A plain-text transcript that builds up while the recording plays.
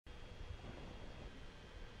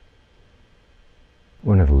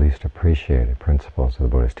One of the least appreciated principles of the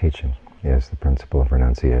Buddhist teaching is the principle of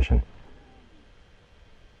renunciation.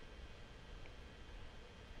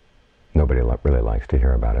 Nobody really likes to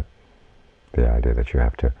hear about it. The idea that you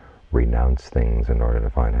have to renounce things in order to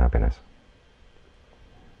find happiness.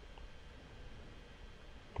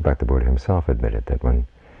 In fact, the Buddha himself admitted that when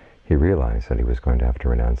he realized that he was going to have to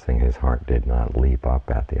renounce things, his heart did not leap up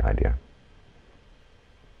at the idea.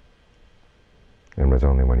 And it was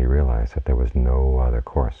only when he realized that there was no other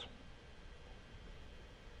course,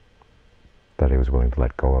 that he was willing to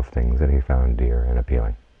let go of things that he found dear and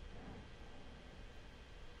appealing.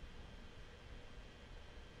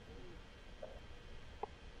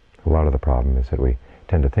 A lot of the problem is that we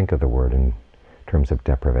tend to think of the word in terms of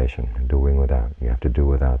deprivation, doing without. You have to do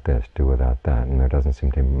without this, do without that, and there doesn't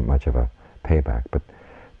seem to be much of a payback. But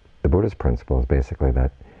the Buddhist principle is basically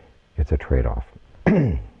that it's a trade-off.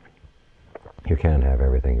 You can't have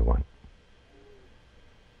everything you want.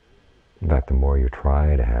 In fact, the more you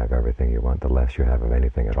try to have everything you want, the less you have of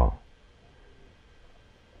anything at all.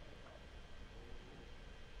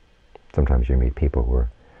 Sometimes you meet people who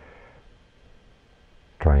are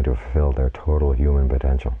trying to fulfill their total human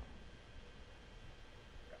potential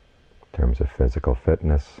in terms of physical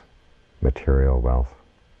fitness, material wealth,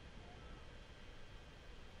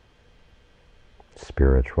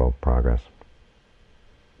 spiritual progress,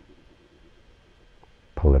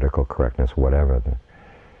 political correctness,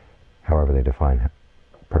 however they define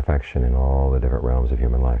perfection in all the different realms of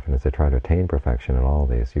human life. And as they try to attain perfection in all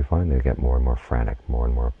these, you find they get more and more frantic, more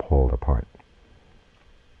and more pulled apart.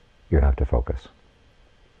 You have to focus.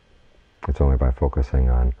 It's only by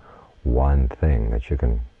focusing on one thing that you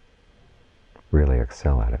can really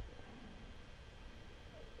excel at it.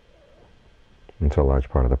 And so a large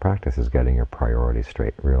part of the practice is getting your priorities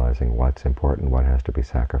straight, realizing what's important, what has to be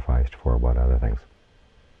sacrificed for what other things.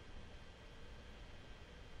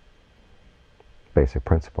 Basic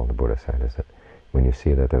principle, the Buddha said, is that when you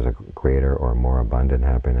see that there's a greater or more abundant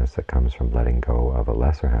happiness that comes from letting go of a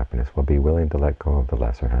lesser happiness, well, be willing to let go of the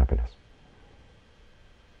lesser happiness.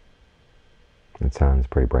 It sounds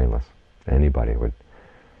pretty brainless. Anybody would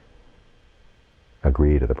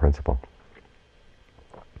agree to the principle.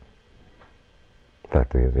 In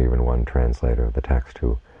fact, there's even one translator of the text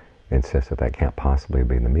who insists that that can't possibly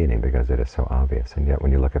be the meaning because it is so obvious. And yet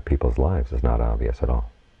when you look at people's lives, it's not obvious at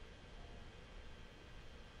all.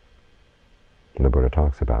 And the Buddha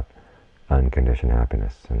talks about unconditioned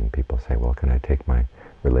happiness, and people say, well, can I take my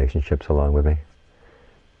relationships along with me?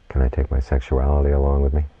 Can I take my sexuality along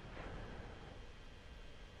with me?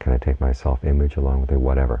 Can I take my self-image along with me?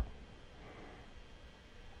 Whatever.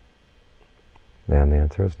 And the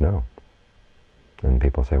answer is no. And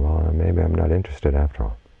people say, well, maybe I'm not interested after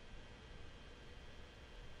all.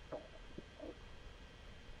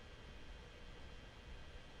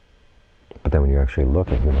 But then when you actually look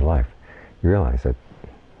at human life, you realize that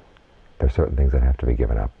there are certain things that have to be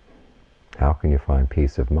given up. How can you find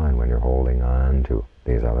peace of mind when you're holding on to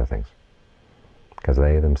these other things? Because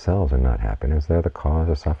they themselves are not happiness, they're the cause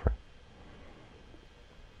of suffering.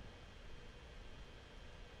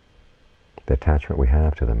 The attachment we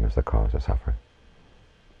have to them is the cause of suffering.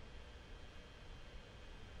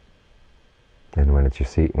 And when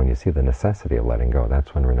you see the necessity of letting go,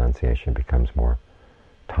 that's when renunciation becomes more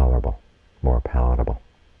tolerable, more palatable.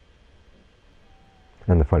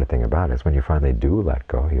 And the funny thing about it is when you finally do let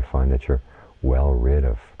go, you find that you're well rid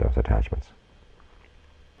of those attachments.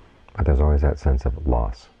 But there's always that sense of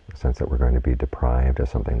loss, the sense that we're going to be deprived of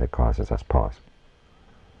something that causes us pause.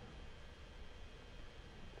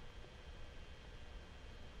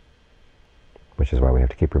 Which is why we have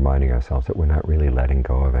to keep reminding ourselves that we're not really letting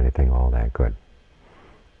go of anything all that good.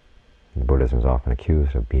 Buddhism is often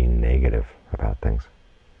accused of being negative about things.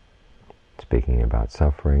 Speaking about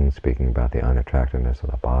suffering, speaking about the unattractiveness of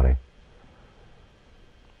the body,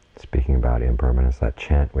 speaking about impermanence, that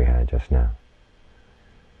chant we had just now.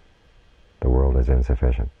 The world is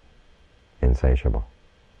insufficient, insatiable.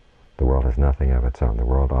 The world has nothing of its own. The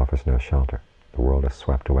world offers no shelter. The world is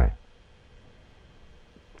swept away.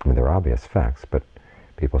 I mean, there are obvious facts, but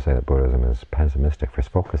people say that Buddhism is pessimistic for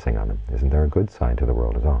focusing on them. Isn't there a good side to the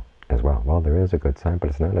world as well? Well, there is a good side, but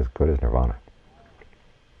it's not as good as nirvana.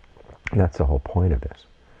 And that's the whole point of this.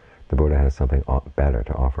 The Buddha has something better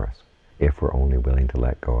to offer us, if we're only willing to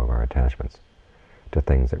let go of our attachments to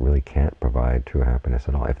things that really can't provide true happiness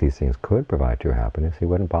at all. If these things could provide true happiness, he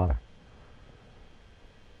wouldn't bother.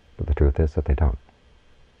 But the truth is that they don't.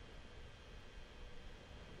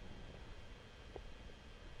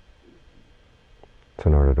 So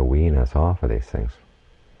in order to wean us off of these things,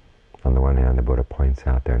 on the one hand, the Buddha points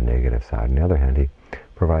out their negative side. On the other hand, he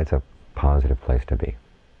provides a positive place to be.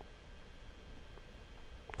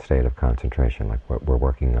 State of concentration, like what we're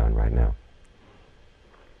working on right now.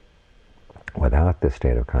 Without this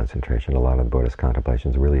state of concentration, a lot of the Buddhist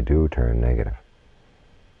contemplations really do turn negative,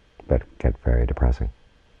 but get very depressing.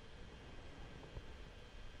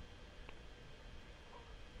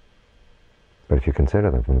 But if you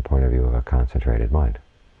consider them from the point of view of a concentrated mind,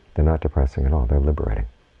 they're not depressing at all, they're liberating.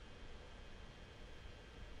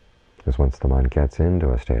 Because once the mind gets into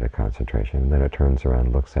a state of concentration, and then it turns around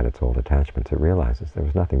and looks at its old attachments, it realizes there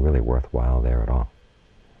was nothing really worthwhile there at all.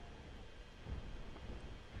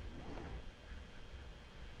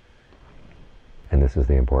 And this is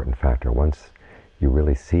the important factor. Once you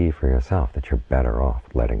really see for yourself that you're better off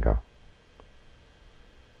letting go,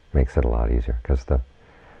 it makes it a lot easier, because the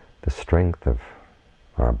strength of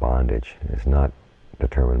our bondage is not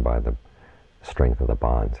determined by the strength of the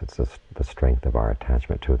bonds, it's the strength of our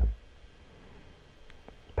attachment to them.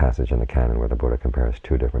 Passage in the canon where the Buddha compares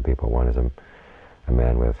two different people. One is a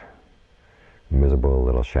man with a miserable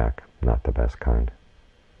little shack, not the best kind.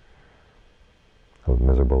 A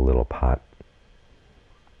miserable little pot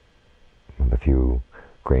with a few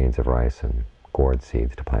grains of rice and gourd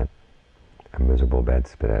seeds to plant. A miserable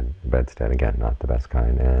bedstead, again, not the best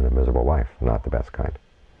kind, and a miserable wife, not the best kind.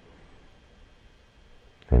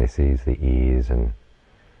 And he sees the ease and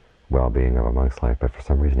well-being of a monk's life, but for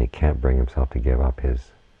some reason he can't bring himself to give up his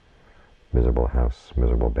miserable house,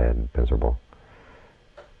 miserable bed, miserable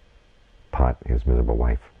pot, his miserable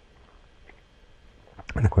wife.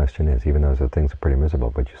 And the question is, even though those things are pretty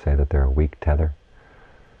miserable, would you say that they're a weak tether,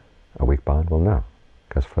 a weak bond? Well, no,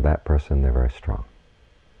 because for that person they're very strong.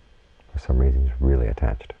 For some reason he's really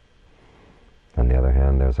attached. On the other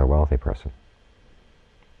hand, there's a wealthy person.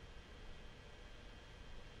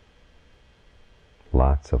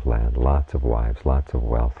 Lots of land, lots of wives, lots of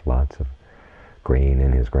wealth, lots of grain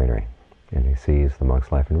in his granary. And he sees the monk's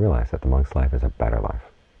life and realizes that the monk's life is a better life.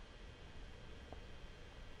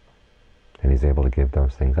 And he's able to give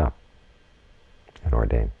those things up and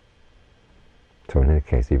ordain. So in any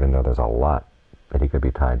case, even though there's a lot that he could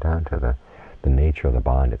be tied down to, the nature of the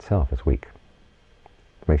bond itself is weak.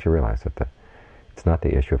 It makes you realize that it's not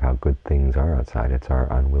the issue of how good things are outside, it's our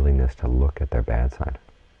unwillingness to look at their bad side.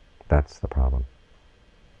 That's the problem.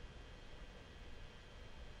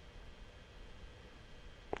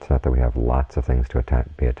 It's not that we have lots of things to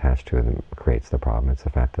be attached to that creates the problem. It's the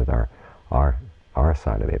fact that our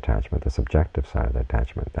side of the attachment, the subjective side of the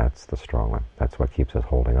attachment, that's the strong one. That's what keeps us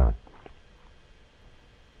holding on.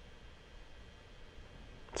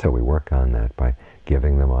 So we work on that by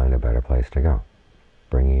giving the mind a better place to go,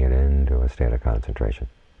 bringing it into a state of concentration.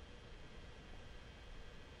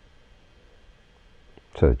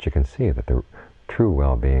 So that you can see that the true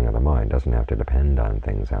well-being of the mind doesn't have to depend on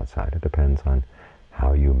things outside. It depends on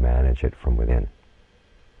how you manage it from within,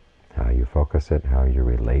 how you focus it, how you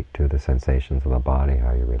relate to the sensations of the body,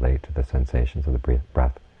 how you relate to the sensations of the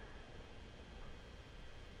breath,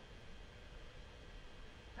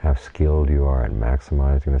 how skilled you are at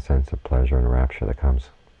maximizing the sense of pleasure and rapture that comes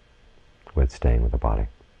with staying with the body.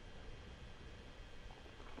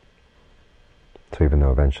 So even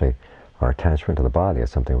though eventually our attachment to the body is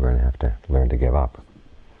something we're going to have to learn to give up,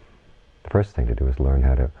 the first thing to do is learn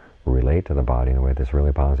how to relate to the body in a way that's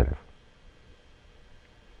really positive.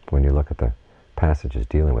 When you look at the passages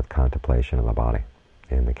dealing with contemplation of the body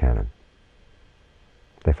in the canon,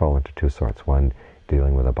 they fall into two sorts. One,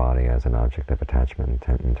 dealing with the body as an object of attachment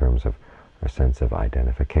in terms of our sense of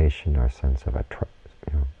identification, our sense of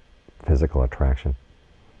physical attraction.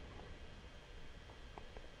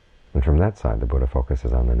 And from that side, the Buddha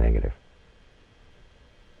focuses on the negative.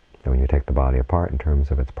 And when you take the body apart in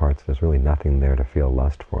terms of its parts, there's really nothing there to feel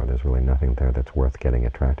lust for. There's really nothing there that's worth getting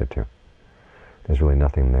attracted to. There's really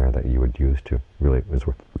nothing there that you would is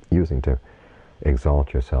worth using to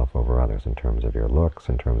exalt yourself over others in terms of your looks,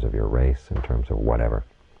 in terms of your race, in terms of whatever.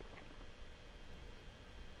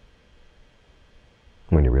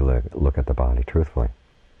 When you really look at the body truthfully,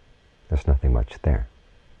 there's nothing much there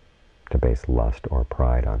to base lust or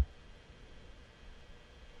pride on.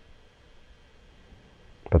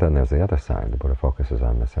 But then there's the other side. The Buddha focuses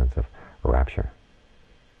on the sense of rapture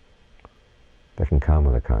that can come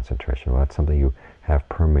with a concentration. Well, that's something you have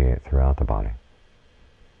permeate throughout the body.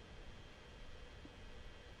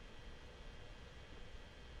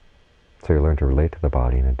 So you learn to relate to the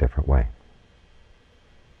body in a different way.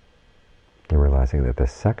 You're realizing that the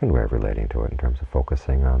second way of relating to it, in terms of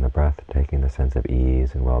focusing on the breath, taking the sense of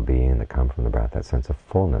ease and well-being that come from the breath, that sense of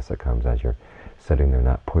fullness that comes as you're sitting there,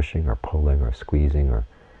 not pushing or pulling or squeezing or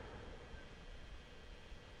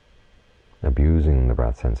abusing the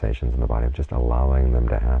breath sensations in the body, just allowing them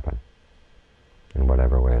to happen. in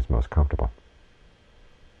whatever way is most comfortable.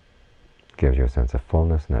 It gives you a sense of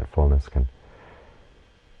fullness, and that fullness can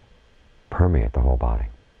permeate the whole body.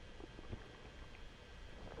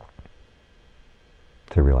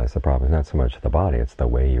 To realize the problem is not so much the body, it's the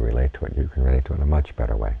way you relate to it. You can relate to it in a much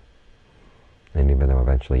better way. And even though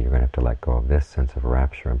eventually you're going to have to let go of this sense of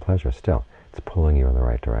rapture and pleasure, still, it's pulling you in the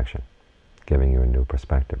right direction, giving you a new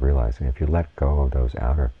perspective, realizing if you let go of those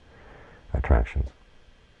outer attractions,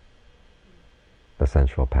 the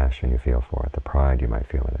sensual passion you feel for it, the pride you might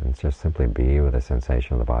feel in it, and just simply be with the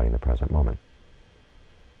sensation of the body in the present moment,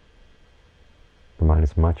 the mind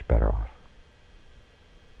is much better off.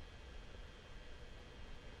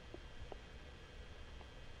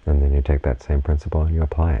 And then you take that same principle and you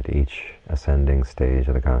apply it to each ascending stage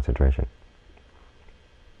of the concentration.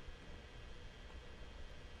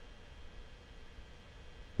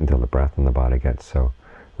 Until the breath in the body gets so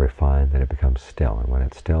refined that it becomes still. And when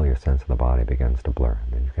it's still, your sense of the body begins to blur.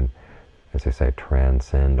 And then you can, as they say,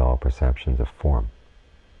 transcend all perceptions of form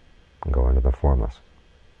and go into the formless.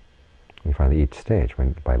 You find that each stage,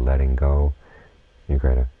 by letting go, you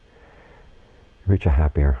reach a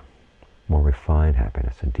happier, more refined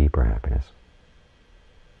happiness, a deeper happiness,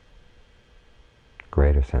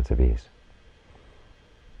 greater sense of ease.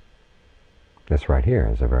 This right here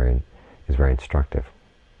is very instructive.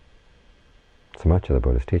 So much of the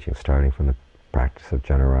Buddha's teaching, starting from the practice of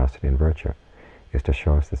generosity and virtue, is to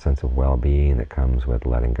show us the sense of well-being that comes with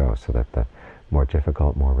letting go, so that the more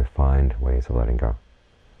difficult, more refined ways of letting go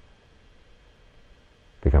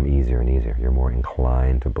become easier and easier. You're more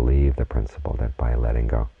inclined to believe the principle that by letting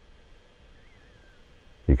go,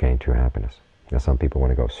 you gain true happiness. Now, some people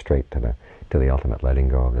want to go straight to the ultimate, letting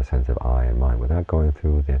go of the sense of I and mine, without going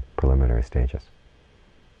through the preliminary stages.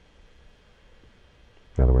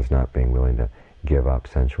 In other words, not being willing to give up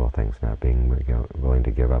sensual things, not being willing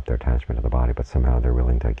to give up their attachment to the body, but somehow they're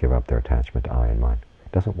willing to give up their attachment to I and mine.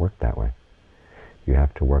 It doesn't work that way. You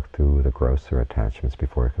have to work through the grosser attachments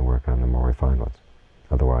before you can work on the more refined ones.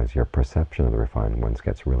 Otherwise, your perception of the refined ones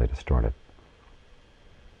gets really distorted.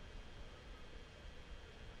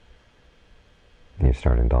 And you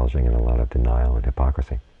start indulging in a lot of denial and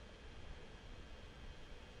hypocrisy.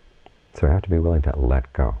 So you have to be willing to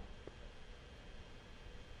let go.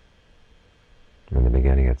 In the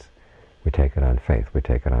beginning, we take it on faith, we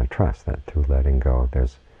take it on trust, that through letting go,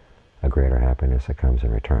 there's a greater happiness that comes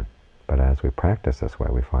in return. But as we practice this way,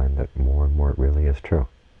 we find that more and more it really is true.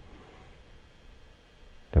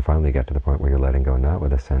 To finally get to the point where you're letting go not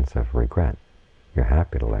with a sense of regret. You're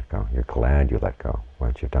happy to let go. You're glad you let go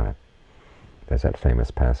once you've done it. There's that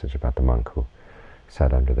famous passage about the monk who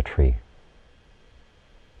sat under the tree,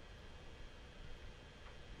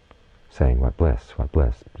 saying, "What bliss, what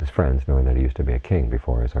bliss." His friends, knowing that he used to be a king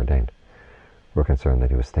before he was ordained, were concerned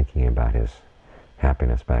that he was thinking about his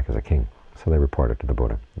happiness back as a king. So they reported to the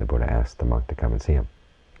Buddha. The Buddha asked the monk to come and see him.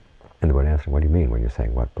 And the Buddha asked him, "What do you mean when you're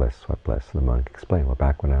saying, what bliss, what bliss?" And the monk explained, "Well,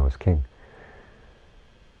 back when I was king,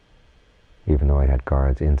 even though I had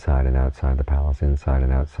guards inside and outside the palace, inside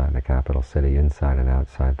and outside the capital city, inside and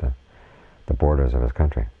outside the borders of his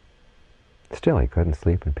country, still he couldn't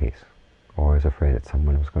sleep in peace. Always afraid that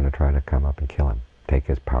someone was going to try to come up and kill him, take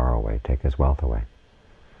his power away, take his wealth away.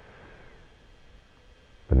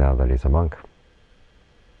 But now that he's a monk,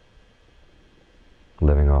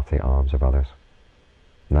 living off the alms of others,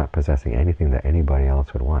 not possessing anything that anybody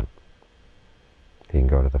else would want, he can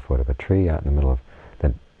go to the foot of a tree out in the middle of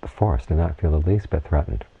the forest and not feel the least bit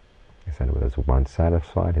threatened." He said, with his once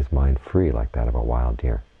satisfied, his mind free like that of a wild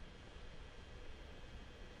deer.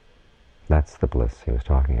 That's the bliss he was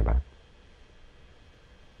talking about.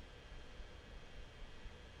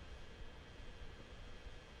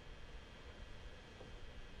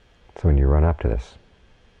 So when you run up to this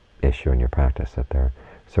issue in your practice, that there are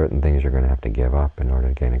certain things you're going to have to give up in order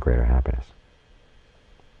to gain a greater happiness,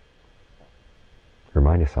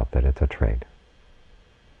 remind yourself that it's a trade.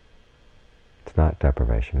 It's not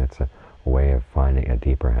deprivation, it's a way of finding a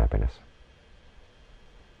deeper happiness.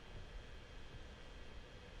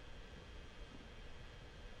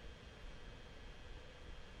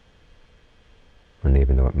 And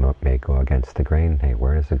even though it may go against the grain, hey,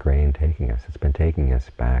 where is the grain taking us? It's been taking us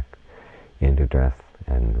back into death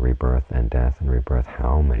and rebirth and death and rebirth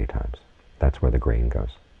how many times? That's where the grain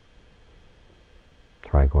goes.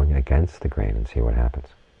 Try going against the grain and see what happens.